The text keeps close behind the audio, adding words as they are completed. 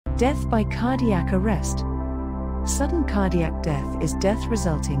Death by cardiac arrest. Sudden cardiac death is death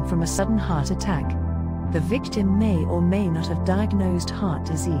resulting from a sudden heart attack. The victim may or may not have diagnosed heart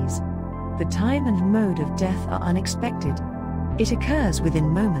disease. The time and mode of death are unexpected. It occurs within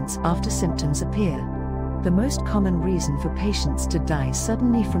moments after symptoms appear. The most common reason for patients to die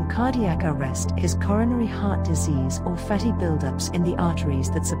suddenly from cardiac arrest is coronary heart disease or fatty buildups in the arteries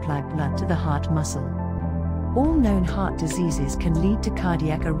that supply blood to the heart muscle. All known heart diseases can lead to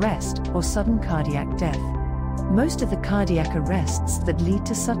cardiac arrest or sudden cardiac death. Most of the cardiac arrests that lead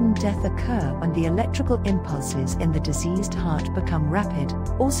to sudden death occur when the electrical impulses in the diseased heart become rapid,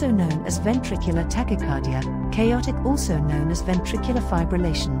 also known as ventricular tachycardia, chaotic, also known as ventricular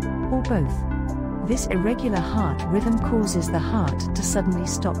fibrillation, or both. This irregular heart rhythm causes the heart to suddenly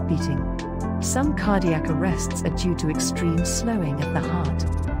stop beating. Some cardiac arrests are due to extreme slowing of the heart.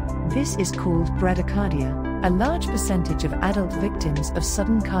 This is called bradycardia. A large percentage of adult victims of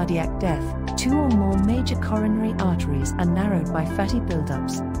sudden cardiac death, 2 or more major coronary arteries are narrowed by fatty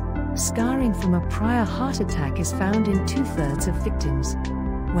buildups. Scarring from a prior heart attack is found in 2/3 of victims.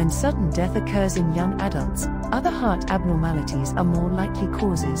 When sudden death occurs in young adults, other heart abnormalities are more likely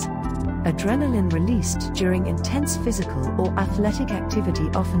causes. Adrenaline released during intense physical or athletic activity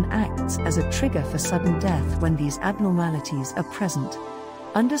often acts as a trigger for sudden death when these abnormalities are present.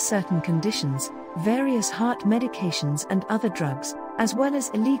 Under certain conditions, various heart medications and other drugs, as well as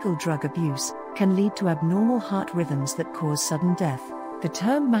illegal drug abuse, can lead to abnormal heart rhythms that cause sudden death. The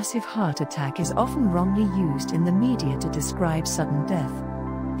term massive heart attack is often wrongly used in the media to describe sudden death.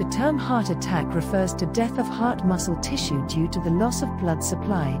 The term heart attack refers to death of heart muscle tissue due to the loss of blood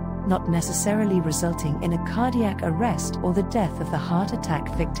supply, not necessarily resulting in a cardiac arrest or the death of the heart attack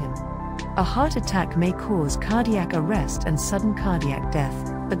victim. A heart attack may cause cardiac arrest and sudden cardiac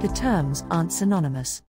death, but the terms aren't synonymous.